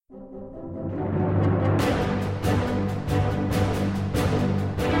Welcome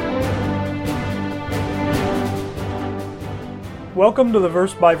to the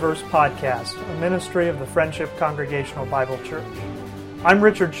Verse by Verse podcast, a ministry of the Friendship Congregational Bible Church. I'm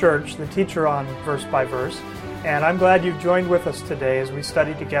Richard Church, the teacher on Verse by Verse, and I'm glad you've joined with us today as we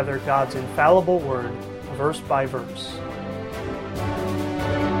study together God's infallible Word, verse by verse.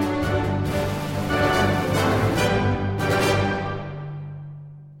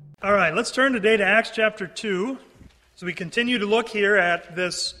 All right, let's turn today to Acts chapter 2. So we continue to look here at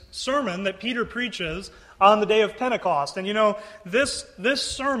this sermon that Peter preaches on the day of Pentecost. And you know, this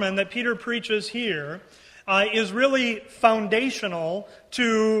sermon that Peter preaches here is really foundational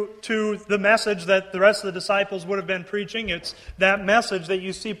to the message that the rest of the disciples would have been preaching. It's that message that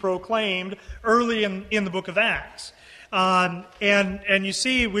you see proclaimed early in the book of Acts. And you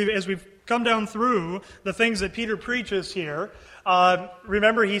see, as we've come down through the things that Peter preaches here,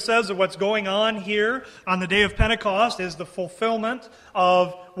 remember, he says that what's going on here on the day of Pentecost is the fulfillment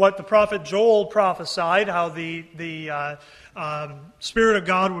of what the prophet Joel prophesied, how the Spirit of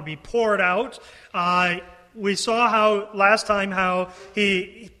God would be poured out. We saw last time how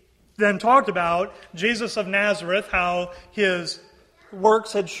he then talked about Jesus of Nazareth, how his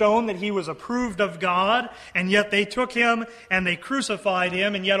works had shown that he was approved of God, and yet they took him and they crucified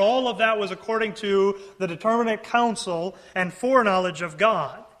him, and yet all of that was according to the determinate counsel and foreknowledge of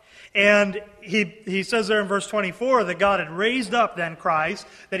God. And he says there in verse 24 that God had raised up then Christ,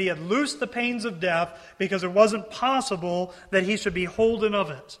 that he had loosed the pains of death because it wasn't possible that he should be holden of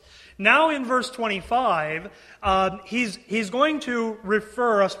it. Now in verse 25, he's going to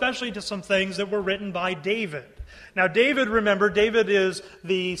refer especially to some things that were written by David. Now David, remember, David is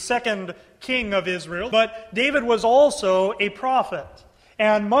the second king of Israel, but David was also a prophet.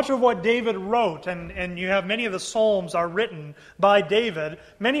 And much of what David wrote, and you have many of the Psalms are written by David,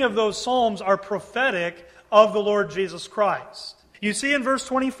 many of those Psalms are prophetic of the Lord Jesus Christ. You see in verse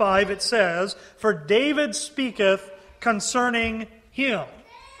 25 it says, "For David speaketh concerning him."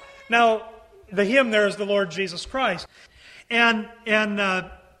 Now, the him there is the Lord Jesus Christ. And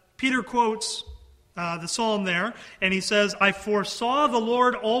Peter quotes the psalm there, and he says, "I foresaw the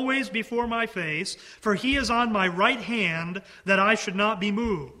Lord always before my face, for he is on my right hand, that I should not be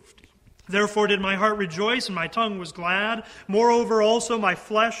moved. Therefore did my heart rejoice, and my tongue was glad. Moreover also my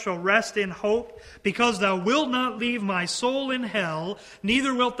flesh shall rest in hope, because thou wilt not leave my soul in hell,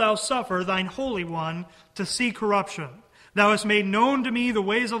 neither wilt thou suffer thine Holy One to see corruption. Thou hast made known to me the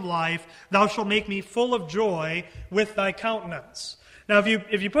ways of life. Thou shalt make me full of joy with thy countenance." Now,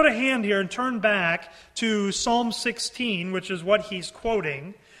 if you put a hand here and turn back to Psalm 16, which is what he's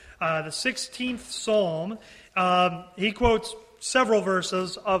quoting, the 16th Psalm, he quotes several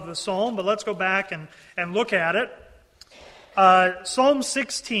verses of the Psalm, but let's go back and look at it. Psalm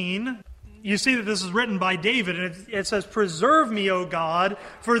 16, you see that this is written by David, and it says, "Preserve me, O God,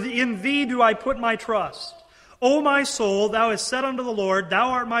 for in thee do I put my trust. O my soul, thou hast said unto the Lord, Thou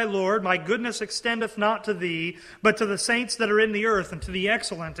art my Lord, my goodness extendeth not to thee, but to the saints that are in the earth, and to the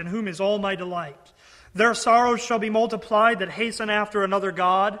excellent, in whom is all my delight. Their sorrows shall be multiplied that hasten after another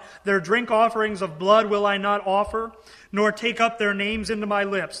God. Their drink offerings of blood will I not offer, nor take up their names into my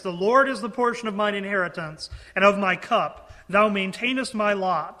lips. The Lord is the portion of mine inheritance, and of my cup. Thou maintainest my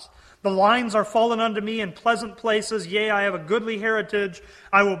lot. The lines are fallen unto me in pleasant places. Yea, I have a goodly heritage.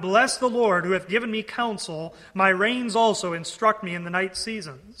 I will bless the Lord, who hath given me counsel. My reins also instruct me in the night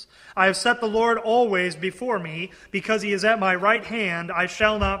seasons. I have set the Lord always before me. Because he is at my right hand, I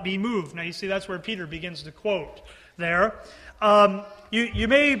shall not be moved." Now you see that's where Peter begins to quote there. You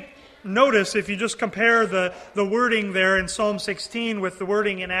may notice, if you just compare the wording there in Psalm 16 with the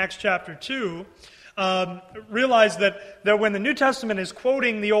wording in Acts chapter 2, realize that when the New Testament is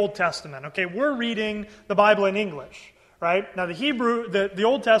quoting the Old Testament, okay, we're reading the Bible in English, right? Now the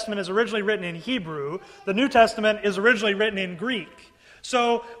Old Testament is originally written in Hebrew. The New Testament is originally written in Greek.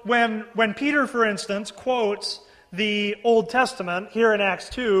 So when Peter, for instance, quotes the Old Testament here in Acts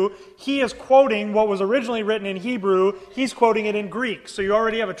 2, he is quoting what was originally written in Hebrew. He's quoting it in Greek. So you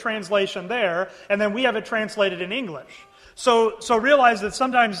already have a translation there, and then we have it translated in English. So realize that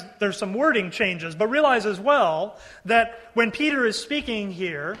sometimes there's some wording changes, but realize as well that when Peter is speaking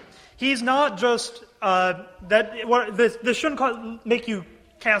here, he's not just this shouldn't make you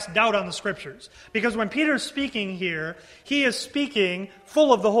cast doubt on the Scriptures, because when Peter's speaking here, he is speaking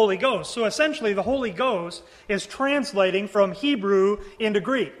full of the Holy Ghost. So essentially, the Holy Ghost is translating from Hebrew into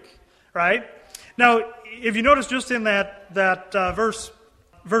Greek, right? Now, if you notice just in that verse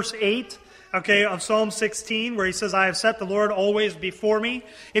 8. Okay, of Psalm 16, where he says, "I have set the Lord always before me."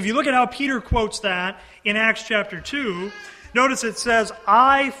 If you look at how Peter quotes that in Acts chapter 2, notice it says,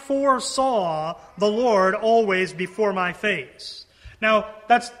 I foresaw the Lord always before my face. Now,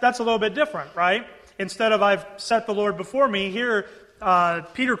 that's a little bit different, right? Instead of I've set the Lord before me, here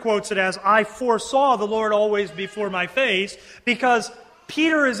Peter quotes it as, I foresaw the Lord always before my face, because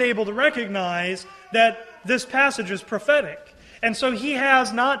Peter is able to recognize that this passage is prophetic. And so he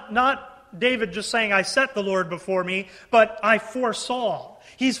has not David just saying, I set the Lord before me, but I foresaw.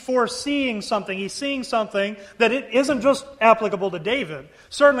 He's foreseeing something. He's seeing something that it isn't just applicable to David.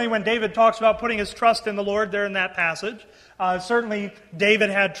 Certainly when David talks about putting his trust in the Lord there in that passage, certainly David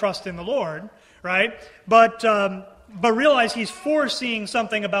had trust in the Lord, right? But realize he's foreseeing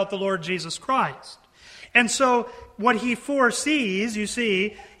something about the Lord Jesus Christ. And so what he foresees, you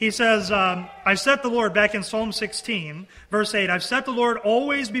see, he says, I set the Lord, back in Psalm 16, verse 8, I've set the Lord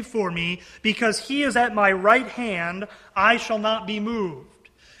always before me, because he is at my right hand, I shall not be moved.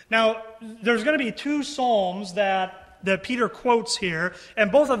 Now, there's going to be two psalms that Peter quotes here, and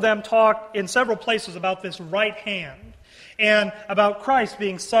both of them talk in several places about this right hand, and about Christ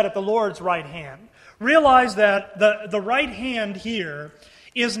being set at the Lord's right hand. Realize that the right hand here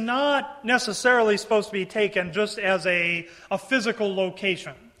is not necessarily supposed to be taken just as a physical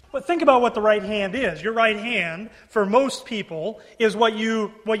location. But think about what the right hand is. Your right hand, for most people, is what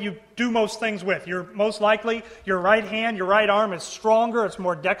you do most things with. You're most likely, your right hand, your right arm is stronger, it's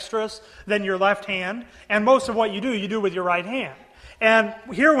more dexterous than your left hand. And most of what you do with your right hand. And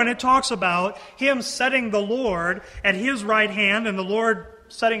here when it talks about him setting the Lord at his right hand and the Lord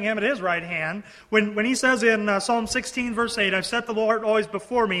setting him at his right hand, when he says in Psalm 16, verse 8, I've set the Lord always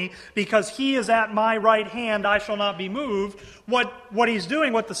before me, because he is at my right hand, I shall not be moved. What he's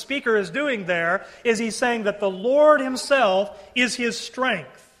doing, what the speaker is doing there, is he's saying that the Lord himself is his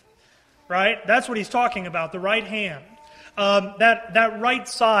strength. Right? That's what he's talking about, the right hand. That right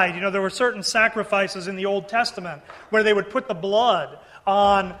side, there were certain sacrifices in the Old Testament where they would put the blood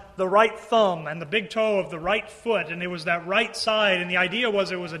on the right thumb and the big toe of the right foot, and it was that right side, and the idea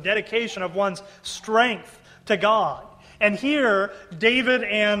was it was a dedication of one's strength to God. And here, David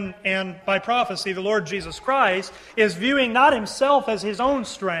and by prophecy, the Lord Jesus Christ is viewing not himself as his own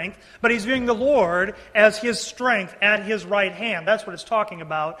strength, but he's viewing the Lord as his strength at his right hand. That's what it's talking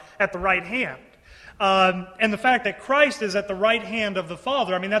about, at the right hand. And the fact that Christ is at the right hand of the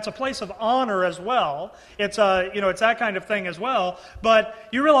Father, that's a place of honor as well. It's that kind of thing as well. But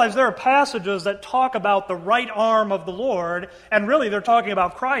you realize there are passages that talk about the right arm of the Lord, and really they're talking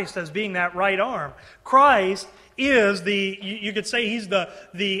about Christ as being that right arm. Christ is you could say he's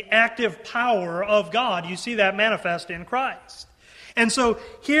the active power of God. You see that manifest in Christ. And so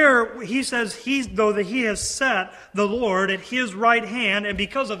here he says, though that he has set the Lord at his right hand, and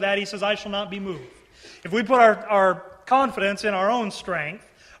because of that he says, I shall not be moved. If we put our confidence in our own strength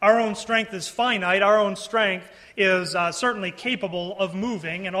is finite, our own strength is certainly capable of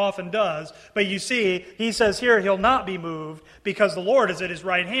moving, and often does. But you see, he says here he'll not be moved because the Lord is at his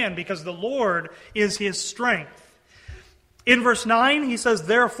right hand, because the Lord is his strength. In verse 9, he says,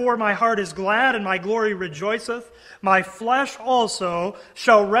 therefore my heart is glad and my glory rejoiceth. My flesh also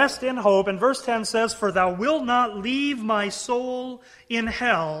shall rest in hope. And verse 10 says, for thou wilt not leave my soul in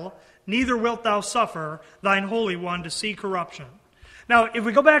hell, neither wilt thou suffer thine Holy One to see corruption. Now, if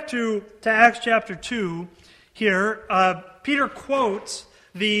we go back to Acts chapter 2 here, Peter quotes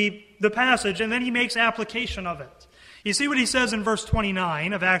the passage, and then he makes application of it. You see what he says in verse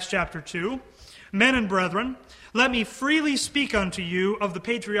 29 of Acts chapter 2? Men and brethren, let me freely speak unto you of the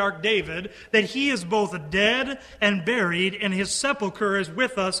patriarch David, that he is both dead and buried, and his sepulchre is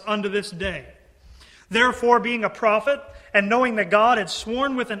with us unto this day. Therefore, being a prophet, and knowing that God had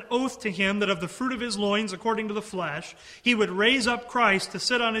sworn with an oath to him that of the fruit of his loins, according to the flesh, he would raise up Christ to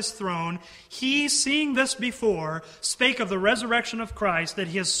sit on his throne, he, seeing this before, spake of the resurrection of Christ, that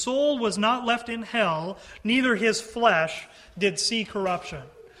his soul was not left in hell, neither his flesh did see corruption.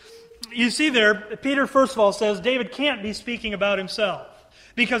 You see there, Peter first of all says David can't be speaking about himself.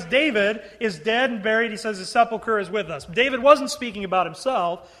 Because David is dead and buried, he says his sepulchre is with us. David wasn't speaking about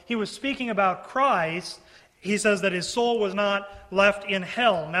himself, he was speaking about Christ. He says that his soul was not left in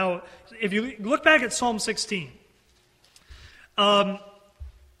hell. Now, if you look back at Psalm 16,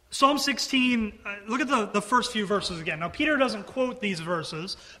 Psalm 16, look at the first few verses again. Now, Peter doesn't quote these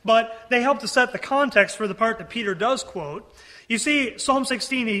verses, but they help to set the context for the part that Peter does quote. You see, Psalm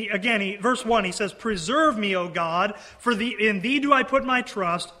 16, verse 1, he says, preserve me, O God, for in thee do I put my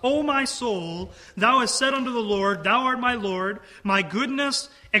trust. O my soul, thou hast said unto the Lord, thou art my Lord. My goodness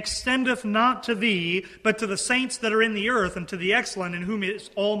extendeth not to thee, but to the saints that are in the earth, and to the excellent in whom is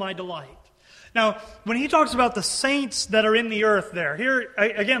all my delight. Now, when he talks about the saints that are in the earth there, here,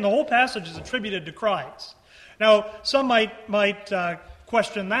 again, the whole passage is attributed to Christ. Now, some might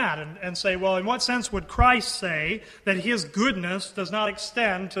question that and say, well, in what sense would Christ say that his goodness does not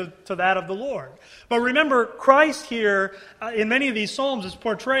extend to that of the Lord? But remember, Christ here, in many of these Psalms, is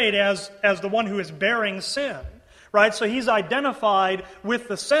portrayed as the one who is bearing sin. Right? So he's identified with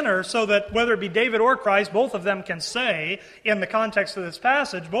the sinner so that whether it be David or Christ, both of them can say, in the context of this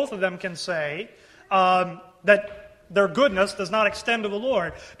passage, both of them can say that their goodness does not extend to the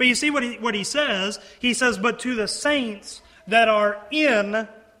Lord. But you see what he says? He says, but to the saints that are in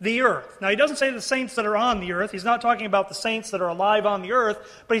the earth. Now, he doesn't say the saints that are on the earth. He's not talking about the saints that are alive on the earth,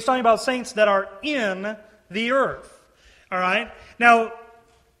 but he's talking about saints that are in the earth. All right? Now,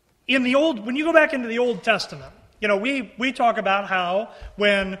 when you go back into the Old Testament, we talk about how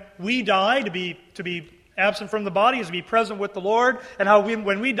when we die, to be absent from the body is to be present with the Lord, and how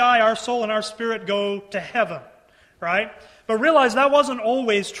when we die, our soul and our spirit go to heaven, right? But realize that wasn't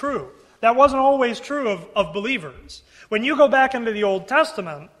always true. That wasn't always true of believers. When you go back into the Old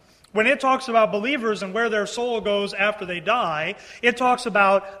Testament, when it talks about believers and where their soul goes after they die, it talks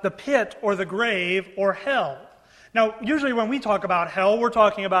about the pit or the grave or hell. Now, usually when we talk about hell, we're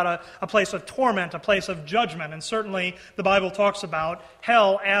talking about a place of torment, a place of judgment, and certainly the Bible talks about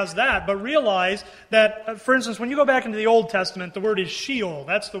hell as that. But realize that, for instance, when you go back into the Old Testament, the word is Sheol.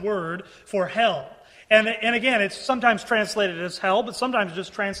 That's the word for hell. And again, it's sometimes translated as hell, but sometimes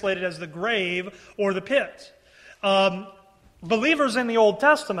just translated as the grave or the pit. Believers in the Old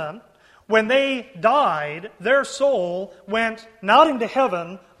Testament, when they died, their soul went not into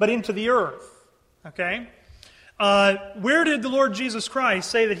heaven, but into the earth. Okay? Where did the Lord Jesus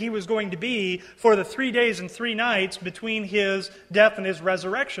Christ say that he was going to be for the 3 days and 3 nights between his death and his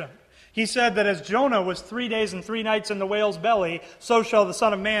resurrection? He said that as Jonah was 3 days and 3 nights in the whale's belly, so shall the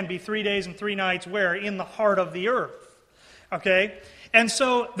Son of Man be 3 days and 3 nights where? In the heart of the earth. Okay? And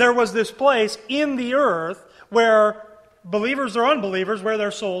so there was this place in the earth where believers or unbelievers, where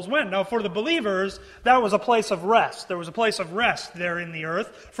their souls went. Now, for the believers, that was a place of rest. There was a place of rest there in the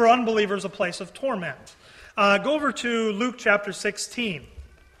earth. For unbelievers, a place of torment. Go over to Luke chapter 16.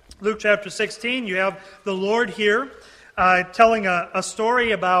 Luke chapter 16, you have the Lord here telling a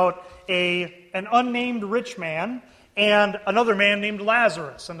story about an unnamed rich man and another man named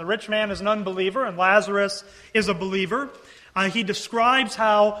Lazarus. And the rich man is an unbeliever, and Lazarus is a believer. He describes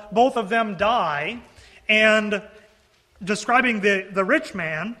how both of them die, and describing the rich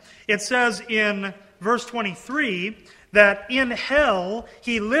man, it says in verse 23 that in hell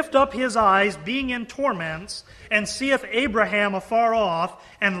he lift up his eyes, being in torments, and seeth Abraham afar off,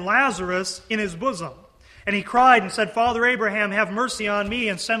 and Lazarus in his bosom. And he cried and said, Father Abraham, have mercy on me,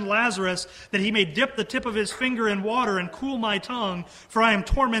 and send Lazarus, that he may dip the tip of his finger in water and cool my tongue, for I am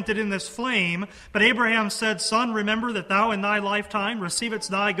tormented in this flame. But Abraham said, Son, remember that thou in thy lifetime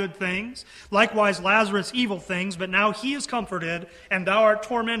receivest thy good things, likewise Lazarus evil things, but now he is comforted, and thou art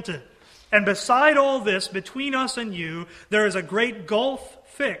tormented. And beside all this, between us and you, there is a great gulf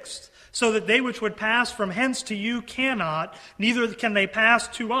fixed, so that they which would pass from hence to you cannot, neither can they pass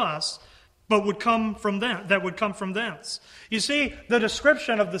to us, but would come from thence. You see, the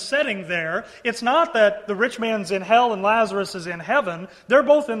description of the setting there, it's not that the rich man's in hell and Lazarus is in heaven. They're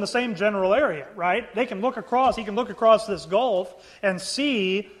both in the same general area, right? He can look across this gulf and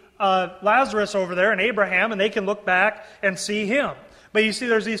see Lazarus over there and Abraham, and they can look back and see him. But you see,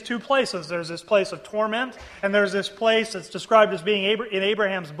 there's these two places. There's this place of torment, and there's this place that's described as being in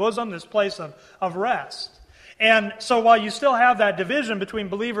Abraham's bosom, this place of rest. And so while you still have that division between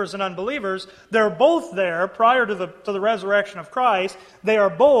believers and unbelievers, they're both there prior to the resurrection of Christ. They are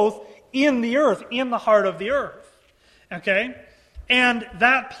both in the earth, in the heart of the earth. Okay? And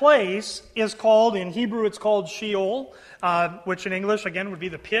that place is called, in Hebrew it's called Sheol, which in English, again, would be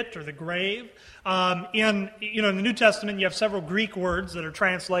the pit or the grave. In the New Testament, you have several Greek words that are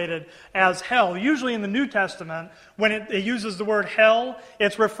translated as hell. Usually in the New Testament, when it uses the word hell,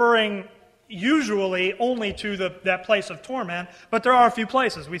 it's referring usually only to that place of torment, but there are a few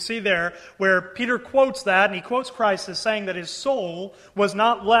places we see there where Peter quotes that, and he quotes Christ as saying that his soul was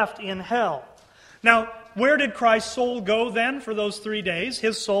not left in hell. Now, where did Christ's soul go then for those 3 days?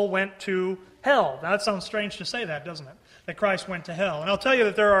 His soul went to hell. Now, that sounds strange to say that, doesn't it? That Christ went to hell. And I'll tell you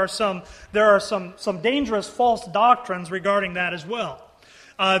that there are some dangerous false doctrines regarding that as well.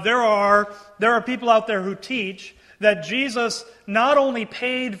 There are people out there who teach that Jesus not only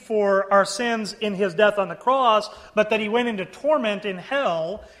paid for our sins in his death on the cross, but that he went into torment in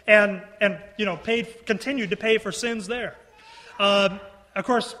hell and continued to pay for sins there. Of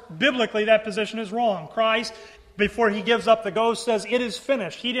course, biblically, that position is wrong. Christ, before he gives up the ghost, says, it is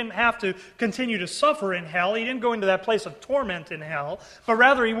finished. He didn't have to continue to suffer in hell. He didn't go into that place of torment in hell, but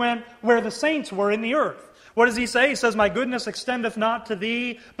rather he went where the saints were in the earth, What does he say? He says, my goodness extendeth not to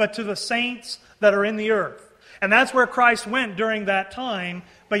thee, but to the saints that are in the earth. And that's where Christ went during that time,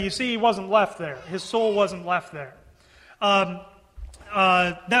 but you see, he wasn't left there. His soul wasn't left there.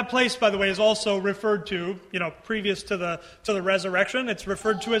 That place, by the way, is also referred to, previous to the resurrection, it's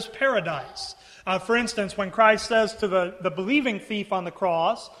referred to as paradise. For instance, when Christ says to the believing thief on the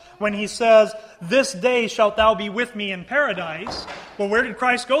cross, when he says, this day shalt thou be with me in paradise, well, where did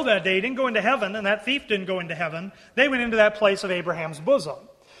Christ go that day? He didn't go into heaven, and that thief didn't go into heaven. They went into that place of Abraham's bosom.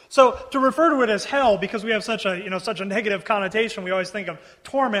 So to refer to it as hell, because we have such a negative connotation, we always think of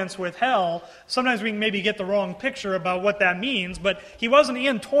torments with hell. Sometimes we can maybe get the wrong picture about what that means, but he wasn't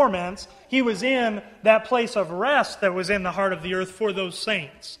in torments. He was in that place of rest that was in the heart of the earth for those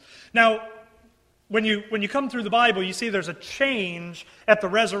saints. Now, when you come through the Bible, you see there's a change at the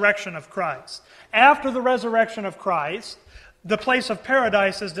resurrection of Christ. After the resurrection of Christ, the place of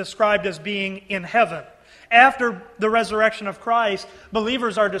paradise is described as being in heaven. After the resurrection of Christ,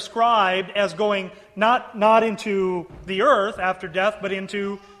 believers are described as going not into the earth after death, but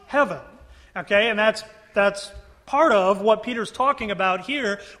into heaven. Okay, and that's part of what Peter's talking about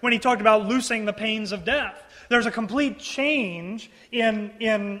here when he talked about loosing the pains of death. There's a complete change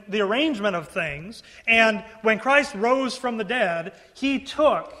in the arrangement of things, and when Christ rose from the dead, he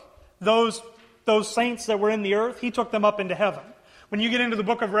took those saints that were in the earth, he took them up into heaven. When you get into the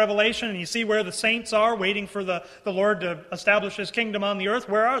book of Revelation and you see where the saints are waiting for the Lord to establish his kingdom on the earth,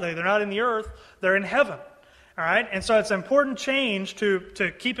 where are they? They're not in the earth, they're in heaven. All right? And so it's an important change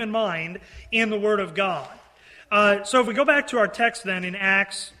to keep in mind in the Word of God. So if we go back to our text then in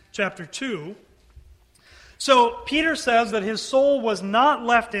Acts chapter 2, so Peter says that his soul was not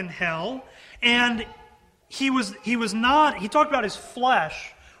left in hell, and he talked about his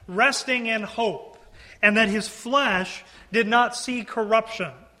flesh resting in hope, and that his flesh did not see corruption.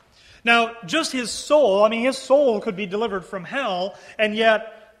 Now, just his soul could be delivered from hell, and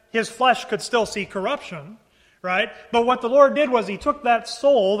yet his flesh could still see corruption, right? But what the Lord did was he took that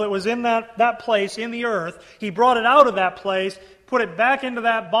soul that was in that place in the earth, he brought it out of that place, put it back into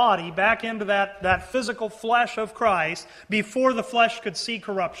that body, back into that physical flesh of Christ, before the flesh could see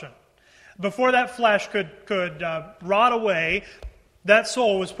corruption. Before that flesh could rot away, that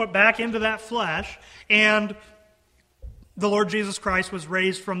soul was put back into that flesh, and the Lord Jesus Christ was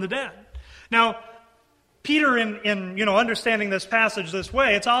raised from the dead. Now, Peter, in understanding this passage this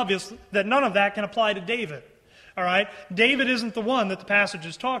way, it's obvious that none of that can apply to David. All right? David isn't the one that the passage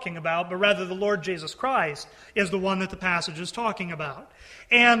is talking about, but rather the Lord Jesus Christ is the one that the passage is talking about.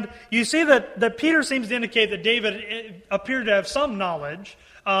 And you see that Peter seems to indicate that David appeared to have some knowledge,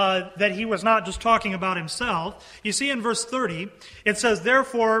 that he was not just talking about himself. You see in verse 30, it says,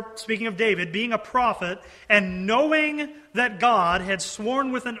 therefore, speaking of David, being a prophet, and knowing that God had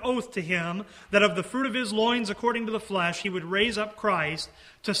sworn with an oath to him that of the fruit of his loins according to the flesh he would raise up Christ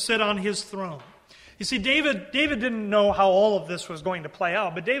to sit on his throne. You see, David didn't know how all of this was going to play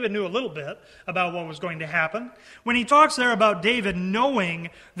out, but David knew a little bit about what was going to happen. When he talks there about David knowing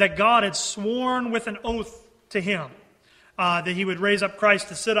that God had sworn with an oath to him, that he would raise up Christ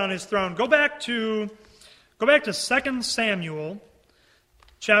to sit on his throne. Go back to 2 Samuel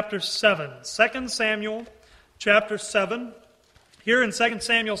chapter 7. 2 Samuel chapter 7. Here in 2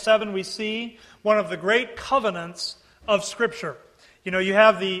 Samuel 7 we see one of the great covenants of Scripture. You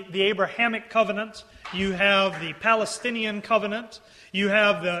have the Abrahamic covenant, you have the Palestinian covenant, you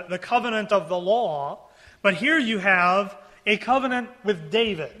have the covenant of the law, but here you have a covenant with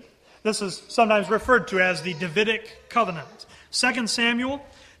David. This is sometimes referred to as the Davidic covenant. 2 Samuel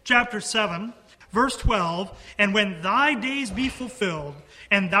chapter 7, verse 12, and when thy days be fulfilled,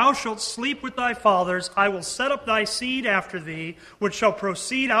 and thou shalt sleep with thy fathers, I will set up thy seed after thee, which shall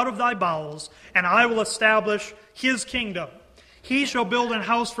proceed out of thy bowels, and I will establish his kingdom. He shall build an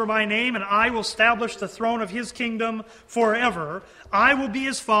house for my name, and I will establish the throne of his kingdom forever. I will be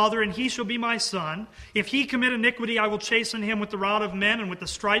his father, and he shall be my son. If he commit iniquity, I will chasten him with the rod of men and with the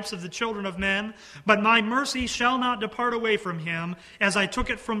stripes of the children of men. But my mercy shall not depart away from him, as I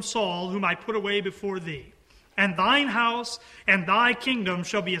took it from Saul, whom I put away before thee. And thine house and thy kingdom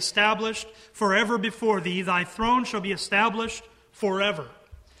shall be established forever before thee. Thy throne shall be established forever.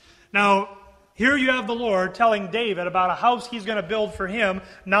 Now, here you have the Lord telling David about a house he's going to build for him.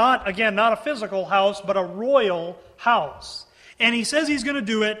 Not a physical house, but a royal house. And he says he's going to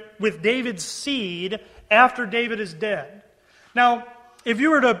do it with David's seed after David is dead. Now, if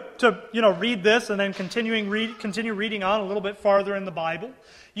you were to read this and then continue reading on a little bit farther in the Bible,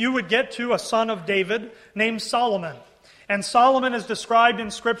 you would get to a son of David named Solomon. And Solomon is described in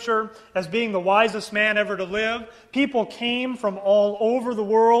Scripture as being the wisest man ever to live. People came from all over the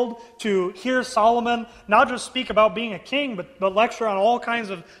world to hear Solomon not just speak about being a king, but lecture on all kinds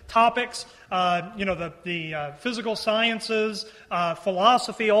of topics. The physical sciences,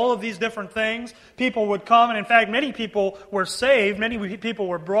 philosophy, all of these different things. People would come, and in fact, many people were saved. Many people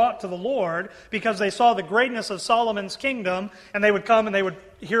were brought to the Lord because they saw the greatness of Solomon's kingdom, and they would come and they would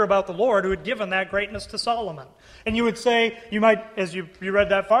hear about the Lord who had given that greatness to Solomon. And you would say, you might, as you read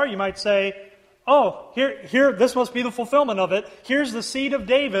that far, you might say, oh, here, this must be the fulfillment of it. Here's the seed of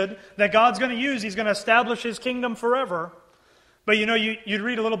David that God's going to use. He's going to establish his kingdom forever. But you'd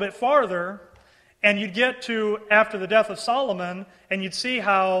read a little bit farther, and you'd get to after the death of Solomon, and you'd see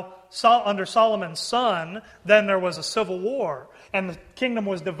how under Solomon's son, then there was a civil war, and the kingdom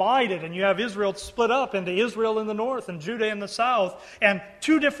was divided, and you have Israel split up into Israel in the north and Judah in the south, and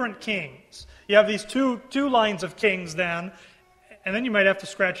two different kings. You have these two lines of kings then, and then you might have to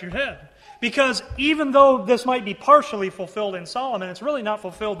scratch your head. Because even though this might be partially fulfilled in Solomon, it's really not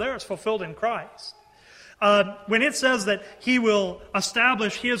fulfilled there, it's fulfilled in Christ. When it says that he will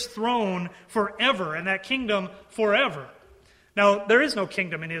establish his throne forever, and that kingdom forever. Now, there is no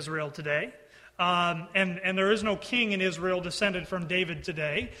kingdom in Israel today, and there is no king in Israel descended from David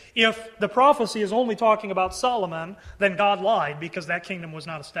today. If the prophecy is only talking about Solomon, then God lied, because that kingdom was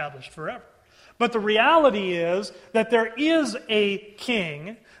not established forever. But the reality is that there is a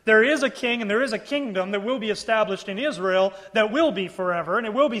king, and there is a kingdom that will be established in Israel that will be forever, and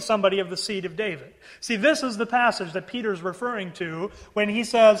it will be somebody of the seed of David. See, this is the passage that Peter's referring to when he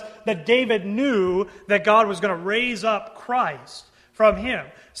says that David knew that God was going to raise up Christ from him.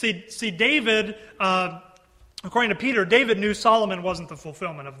 See, David, according to Peter, David knew Solomon wasn't the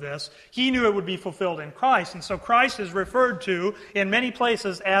fulfillment of this. He knew it would be fulfilled in Christ. And so Christ is referred to in many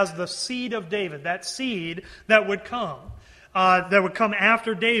places as the seed of David, that seed that would come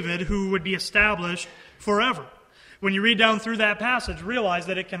after David, who would be established forever. When you read down through that passage, realize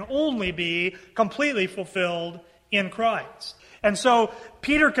that it can only be completely fulfilled in Christ. And so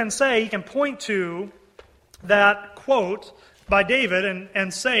Peter can point to that quote by David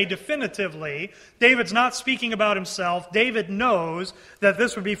and say definitively, David's not speaking about himself. David knows that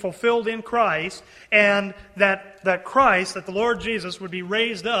this would be fulfilled in Christ, and that Christ, that the Lord Jesus, would be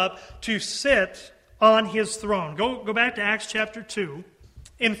raised up to sit on his throne. Go back to Acts chapter 2.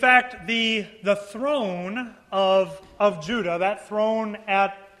 In fact, the throne of Judah, that throne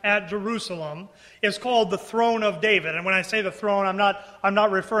at Jerusalem, is called the throne of David. And when I say the throne, I'm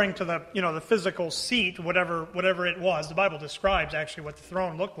not referring to the physical seat, whatever it was. The Bible describes actually what the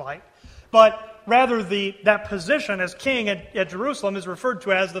throne looked like. But rather that position as king at Jerusalem is referred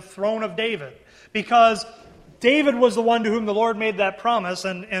to as the throne of David, because David was the one to whom the Lord made that promise.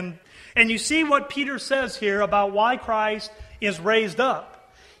 And you see what Peter says here about why Christ is raised up.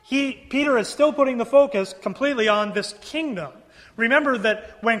 Peter is still putting the focus completely on this kingdom. Remember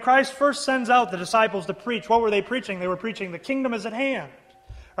that when Christ first sends out the disciples to preach, what were they preaching? They were preaching the kingdom is at hand.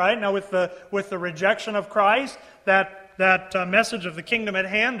 Right? Now with the rejection of Christ, that message of the kingdom at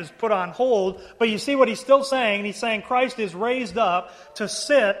hand is put on hold. But you see what he's still saying. He's saying Christ is raised up to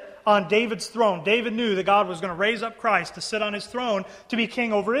sit on David's throne. David knew that God was going to raise up Christ to sit on his throne to be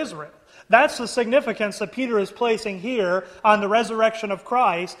king over Israel. That's the significance that Peter is placing here on the resurrection of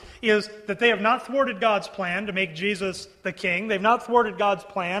Christ, is that they have not thwarted God's plan to make Jesus the king. They've not thwarted God's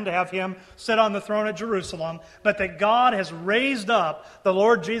plan to have him sit on the throne at Jerusalem, but that God has raised up the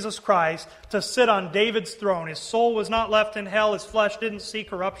Lord Jesus Christ to sit on David's throne. His soul was not left in hell. His flesh didn't see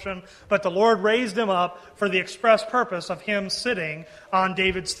corruption, but the Lord raised him up for the express purpose of him sitting on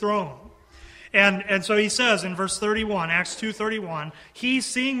David's throne. And so he says in verse 31, Acts 2:31, he,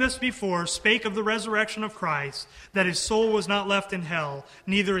 seeing this before, spake of the resurrection of Christ, that his soul was not left in hell,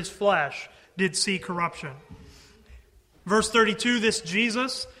 neither his flesh did see corruption. Verse 32, this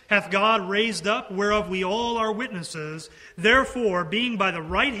Jesus hath God raised up, whereof we all are witnesses. Therefore, being by the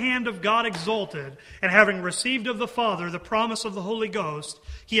right hand of God exalted, and having received of the Father the promise of the Holy Ghost,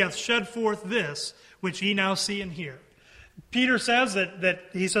 he hath shed forth this, which ye now see and hear. Peter says that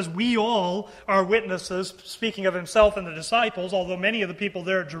he says, we all are witnesses, speaking of himself and the disciples, although many of the people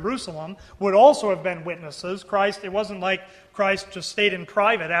there at Jerusalem would also have been witnesses. It wasn't like Christ just stayed in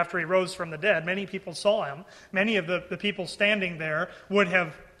private after he rose from the dead. Many people saw him. Many of the people standing there would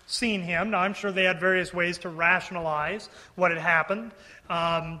have seen him. Now, I'm sure they had various ways to rationalize what had happened,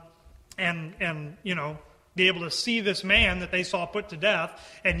 and be able to see this man that they saw put to death,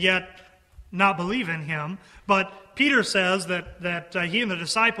 and yet not believe in him. But Peter says that he and the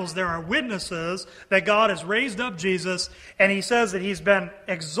disciples there are witnesses that God has raised up Jesus, and he says that he's been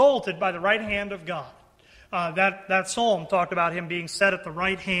exalted by the right hand of God. That psalm talked about him being set at the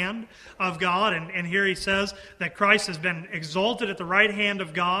right hand of God, and here he says that Christ has been exalted at the right hand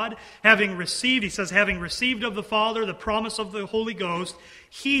of God, having received of the Father the promise of the Holy Ghost,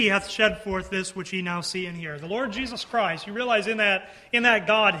 he hath shed forth this which ye now see and hear. The Lord Jesus Christ, you realize in that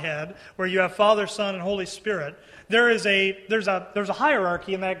Godhead, where you have Father, Son, and Holy Spirit, there's a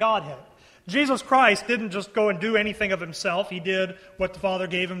hierarchy in that Godhead. Jesus Christ didn't just go and do anything of himself. He did what the Father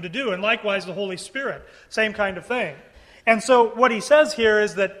gave him to do. And likewise, the Holy Spirit, same kind of thing. And so what he says here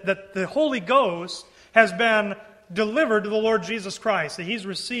is that the Holy Ghost has been delivered to the Lord Jesus Christ, that he's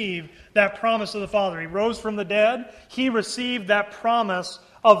received that promise of the Father. He rose from the dead. He received that promise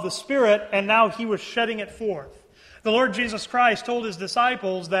of the Spirit, and now he was shedding it forth. The Lord Jesus Christ told his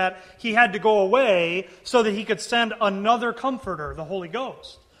disciples that he had to go away so that he could send another Comforter, the Holy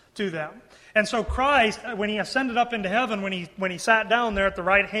Ghost, to them. And so Christ, when he ascended up into heaven, when he sat down there at the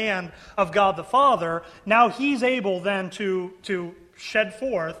right hand of God the Father, now he's able then to shed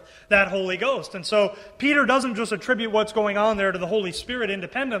forth that Holy Ghost. And so Peter doesn't just attribute what's going on there to the Holy Spirit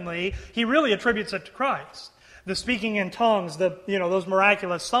independently, he really attributes it to Christ. The speaking in tongues, those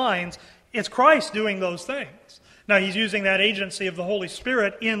miraculous signs, it's Christ doing those things. Now, he's using that agency of the Holy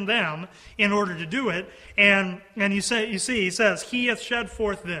Spirit in them in order to do it. And he says, he hath shed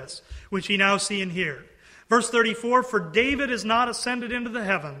forth this, which ye now see and hear. Verse 34, for David is not ascended into the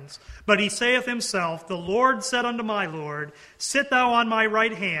heavens, but he saith himself, the Lord said unto my Lord, sit thou on my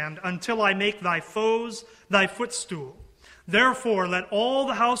right hand until I make thy foes thy footstool. Therefore let all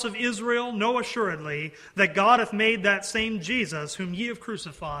the house of Israel know assuredly that God hath made that same Jesus, whom ye have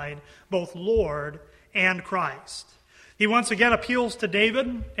crucified, both Lord and Christ. He once again appeals to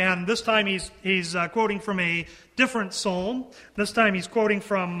David, and this time he's quoting from a different psalm. This time he's quoting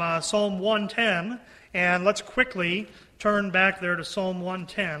from Psalm 110, and let's quickly turn back there to Psalm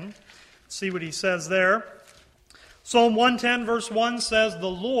 110. See what he says there. Psalm 110 verse 1 says, the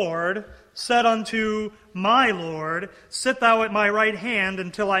Lord said unto my Lord, sit thou at my right hand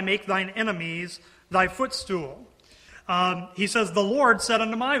until I make thine enemies thy footstool. He says, the Lord said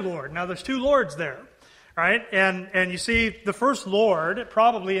unto my Lord. Now there's two Lords there. Right? And you see, the first Lord,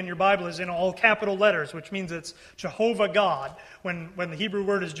 probably in your Bible, is in all capital letters, which means it's Jehovah God. When the Hebrew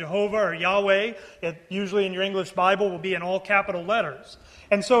word is Jehovah or Yahweh, it usually in your English Bible will be in all capital letters.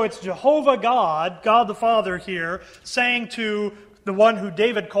 And so it's Jehovah God, God the Father here, saying to the one who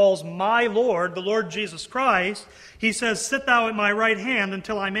David calls my Lord, the Lord Jesus Christ, he says, sit thou at my right hand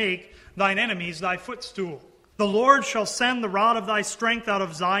until I make thine enemies thy footstool. The Lord shall send the rod of thy strength out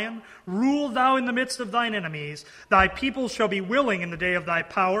of Zion. Rule thou in the midst of thine enemies. Thy people shall be willing in the day of thy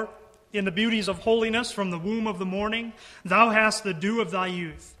power. In the beauties of holiness from the womb of the morning, thou hast the dew of thy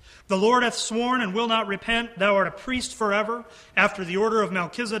youth. The Lord hath sworn and will not repent. Thou art a priest forever, after the order of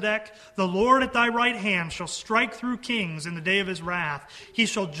Melchizedek. The Lord at thy right hand shall strike through kings in the day of his wrath. He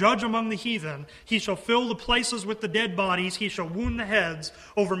shall judge among the heathen. He shall fill the places with the dead bodies. He shall wound the heads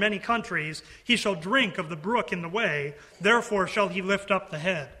over many countries. He shall drink of the brook in the way. Therefore shall he lift up the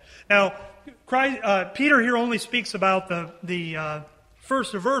head. Now, Peter here only speaks about the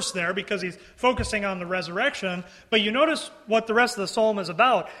first verse there because he's focusing on the resurrection, but you notice what the rest of the psalm is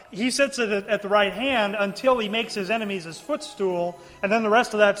about. He sits at the right hand until he makes his enemies his footstool, and then the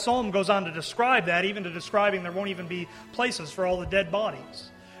rest of that psalm goes on to describe that, even to describing there won't even be places for all the dead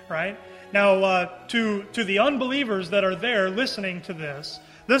bodies, right? Now, to the unbelievers that are there listening to this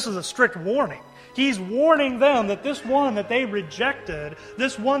is a strict warning. He's warning them that this one that they rejected,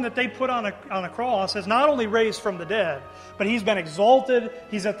 this one that they put on a cross, is not only raised from the dead, but he's been exalted,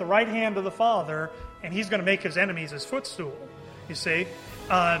 he's at the right hand of the Father, and he's going to make his enemies his footstool. You see?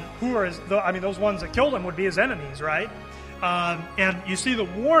 Those ones that killed him would be his enemies, right? And you see the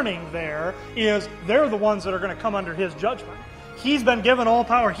warning there is they're the ones that are going to come under his judgment. He's been given all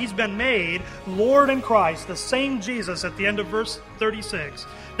power. He's been made Lord and Christ, the same Jesus at the end of verse 36.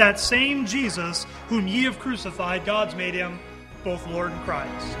 That same Jesus whom ye have crucified, God's made him both Lord and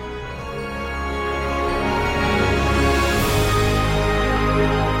Christ.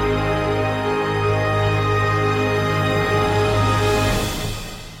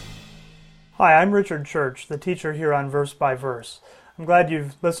 Hi, I'm Richard Church, the teacher here on Verse by Verse. I'm glad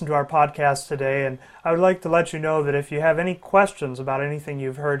you've listened to our podcast today, and I would like to let you know that if you have any questions about anything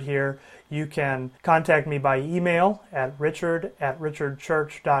you've heard here, you can contact me by email at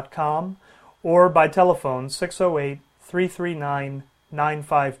richard@richardchurch.com or by telephone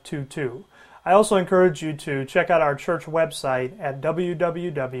 608-339-9522. I also encourage you to check out our church website at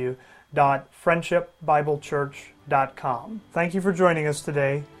www.friendshipbiblechurch.com. Thank you for joining us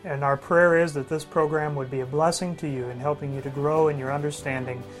today, and our prayer is that this program would be a blessing to you in helping you to grow in your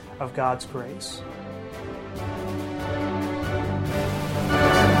understanding of God's grace.